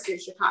to University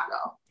of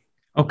Chicago.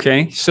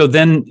 Okay, so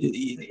then,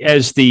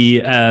 as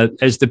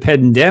the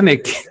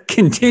pandemic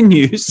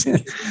continues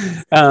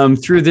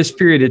through this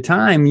period of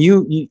time,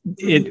 you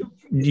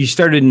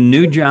started a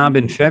new job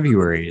in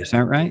February. Is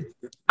that right?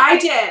 I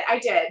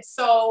did.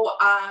 So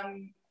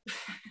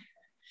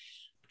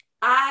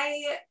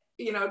I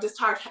just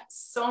talked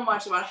so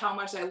much about how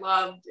much I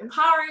loved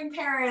empowering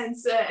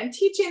parents and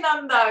teaching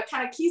them the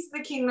kind of keys to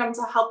the kingdom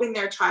to helping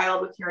their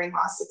child with hearing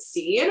loss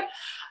succeed.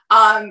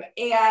 And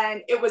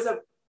it was a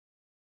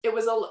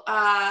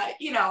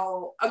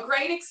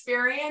great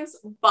experience,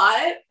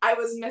 but I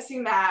was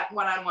missing that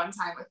one-on-one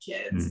time with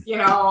kids.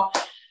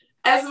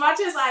 As much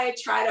as I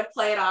try to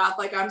play it off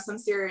like I'm some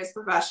serious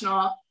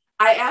professional,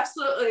 I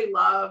absolutely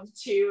love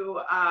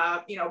to,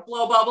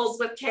 blow bubbles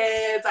with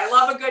kids. I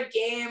love a good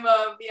game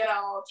of,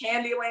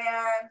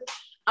 Candyland.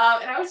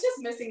 And I was just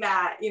missing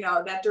that,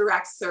 that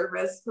direct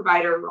service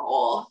provider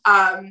role.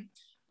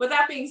 With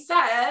that being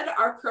said,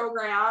 our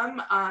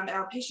program and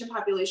our patient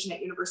population at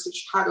University of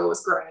Chicago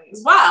was growing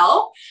as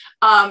well.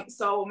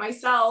 So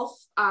myself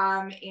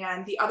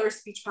and the other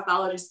speech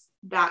pathologist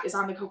that is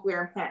on the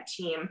cochlear implant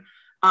team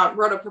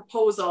wrote a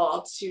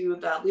proposal to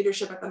the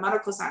leadership at the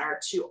medical center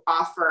to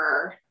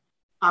offer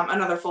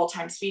another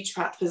full-time speech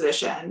path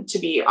position to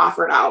be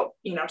offered out,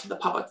 to the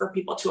public for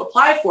people to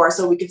apply for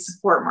so we could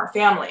support more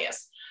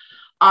families.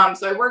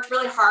 So I worked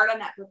really hard on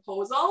that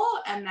proposal,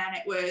 and then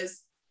it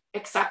was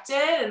accepted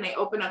and they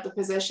opened up the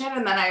position,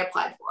 and then I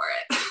applied for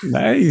it.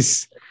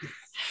 Nice.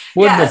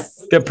 Well,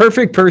 yes. The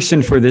perfect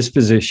person for this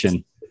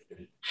position.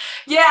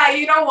 Yeah,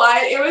 you know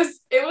what? It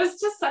was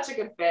just such a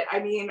good fit. I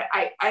mean,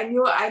 I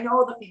know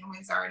the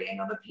families already. I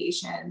know the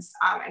patients.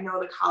 I know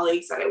the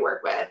colleagues that I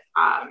work with.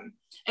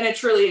 And it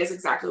truly is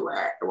exactly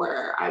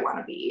where I want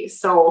to be.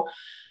 So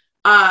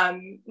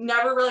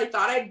never really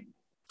thought I'd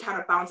kind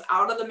of bounce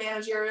out of the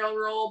managerial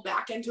role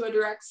back into a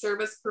direct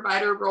service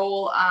provider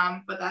role.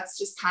 But that's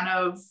just kind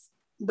of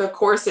the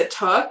course it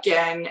took.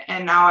 And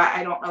now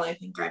I don't really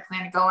think I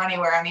plan to go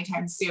anywhere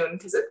anytime soon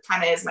because it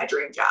kind of is my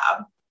dream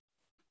job.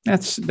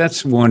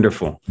 That's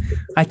wonderful.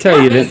 I tell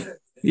you that,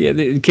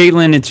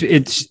 Caitlin,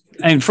 it's,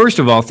 and first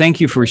of all, thank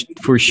you for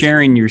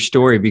sharing your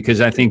story, because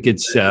I think it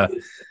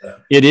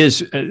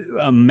is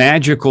a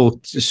magical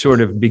sort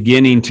of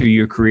beginning to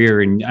your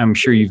career. And I'm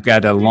sure you've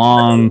got you're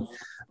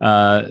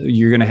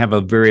going to have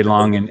a very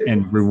long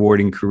and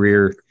rewarding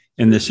career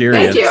in this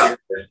area. Thank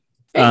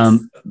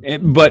you.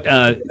 But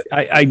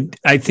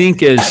I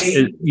think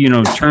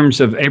in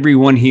terms of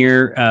everyone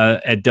here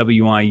at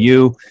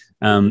WIU,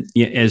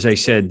 as I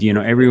said,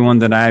 everyone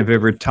that I've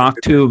ever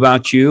talked to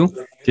about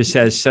you just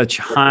has such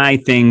high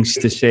things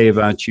to say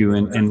about you.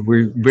 And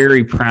we're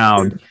very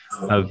proud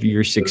of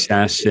your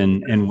success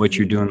and what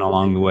you're doing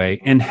along the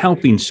way, and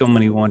helping so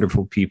many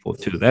wonderful people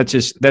too.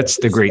 That's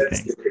the great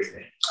thing.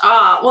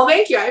 Well,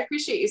 thank you. I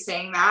appreciate you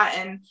saying that.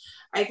 And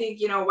I think,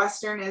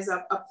 Western is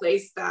a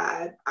place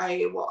that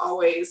I will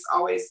always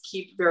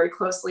keep very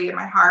closely in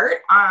my heart.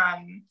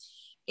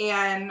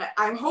 And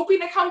I'm hoping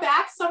to come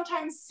back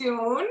sometime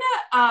soon.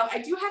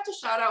 I do have to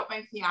shout out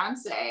my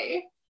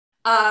fiance,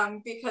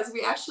 because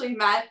we actually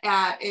met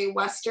at a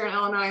Western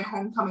Illinois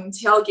homecoming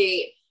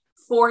tailgate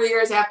 4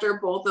 years after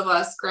both of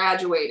us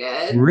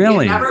graduated.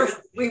 Really?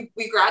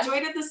 We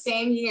graduated the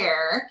same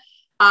year,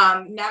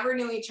 never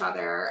knew each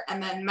other,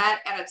 and then met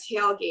at a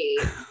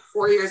tailgate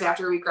 4 years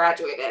after we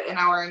graduated, and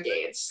now we're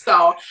engaged.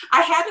 So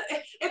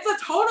it's a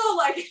total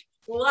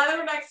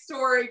leatherneck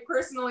story,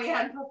 personally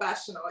and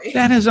professionally.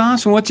 That is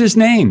awesome. What's his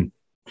name?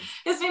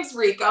 His name's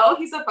Rico.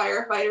 He's a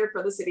firefighter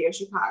for the city of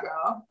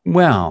Chicago.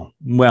 Well,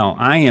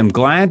 I am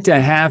glad to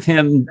have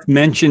him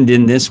mentioned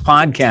in this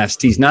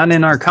podcast. He's not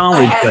in our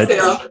college, but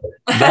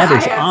that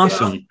is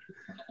awesome.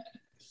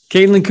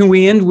 Caitlin, can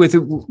we end with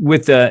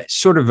a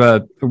sort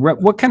of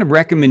what kind of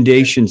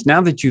recommendations,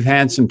 now that you've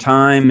had some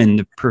time in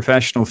the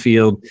professional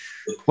field,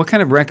 what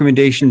kind of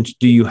recommendations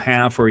do you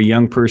have for a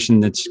young person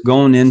that's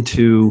going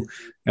into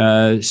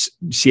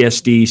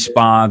CSD,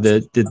 SPA,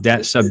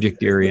 that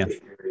subject area?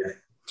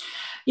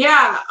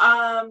 Yeah.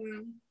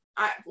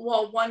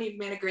 One, you've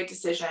made a great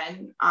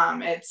decision.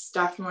 It's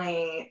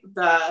definitely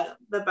the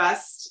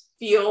best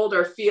field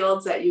or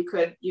fields that you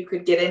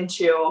could get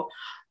into.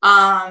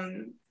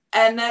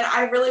 And then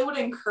I really would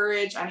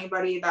encourage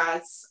anybody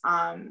that's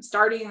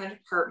starting in the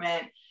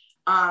department,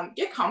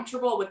 get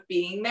comfortable with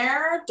being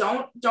there.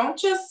 Don't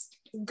just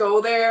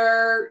go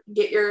there,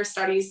 get your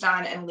studies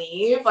done and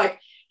leave.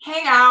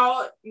 Hang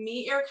out,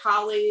 meet your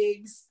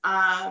colleagues,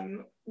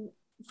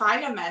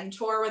 find a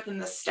mentor within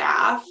the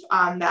staff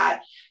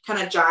that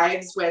kind of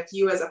jives with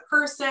you as a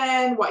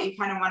person, what you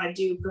kind of want to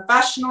do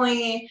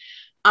professionally.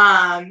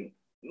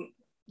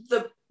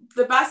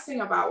 The best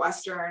thing about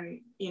Western,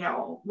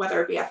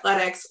 whether it be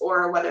athletics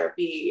or whether it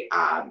be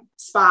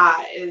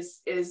SPA,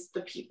 is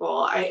the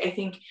people. I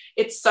think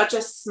it's such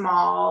a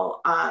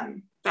small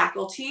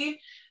faculty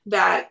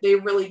that they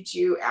really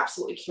do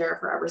absolutely care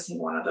for every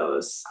single one of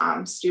those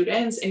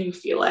students, and you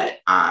feel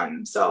it.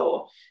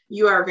 So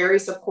you are very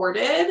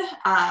supported.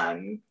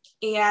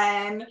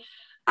 And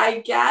I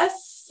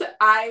guess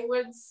I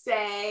would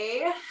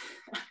say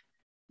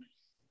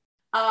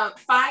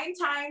find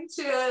time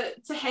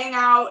to hang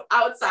out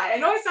outside. I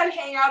know I said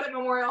hang out at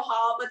Memorial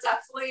Hall, but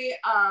definitely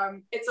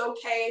it's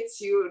okay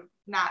to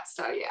not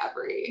study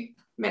every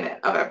minute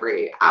of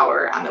every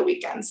hour on the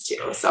weekends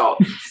too. So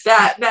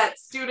that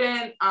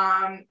student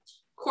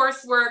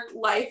coursework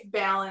life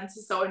balance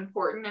is so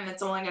important, and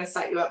it's only going to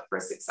set you up for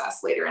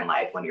success later in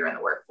life when you're in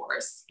the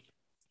workforce.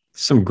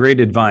 Some great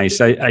advice.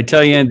 I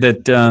tell you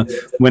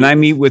that when I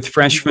meet with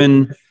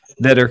freshmen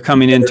that are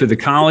coming into the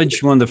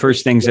college, one of the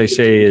first things I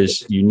say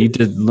is you need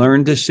to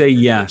learn to say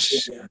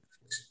yes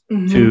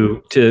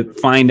to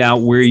find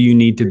out where you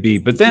need to be.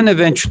 But then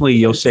eventually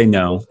you'll say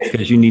no,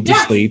 because you need to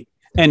sleep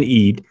and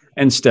eat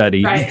and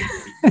study. Right.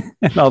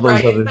 And all those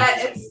other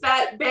it's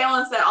that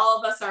balance that all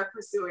of us are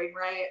pursuing,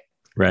 right?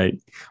 Right.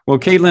 Well,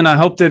 Caitlin, I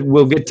hope that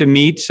we'll get to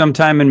meet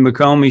sometime in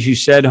Macomb, as you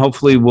said.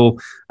 Hopefully we'll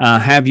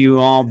have you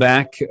all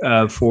back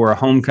for a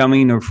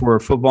homecoming or for a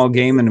football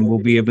game, and we'll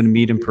be able to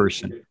meet in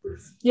person.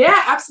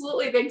 Yeah,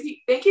 absolutely.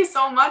 Thank you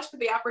so much for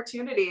the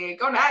opportunity.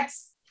 Go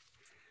next.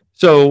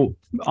 So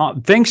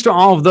thanks to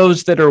all of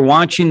those that are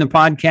watching the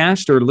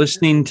podcast or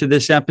listening to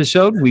this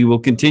episode. We will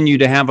continue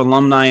to have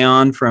alumni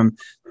on from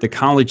the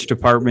college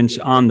departments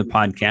on the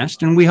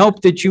podcast, and we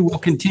hope that you will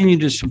continue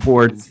to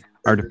support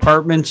our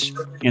departments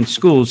and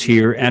schools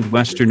here at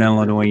Western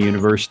Illinois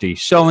University.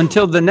 So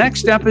until the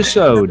next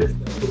episode,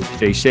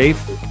 stay safe,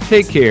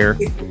 take care,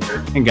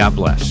 and God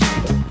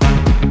bless.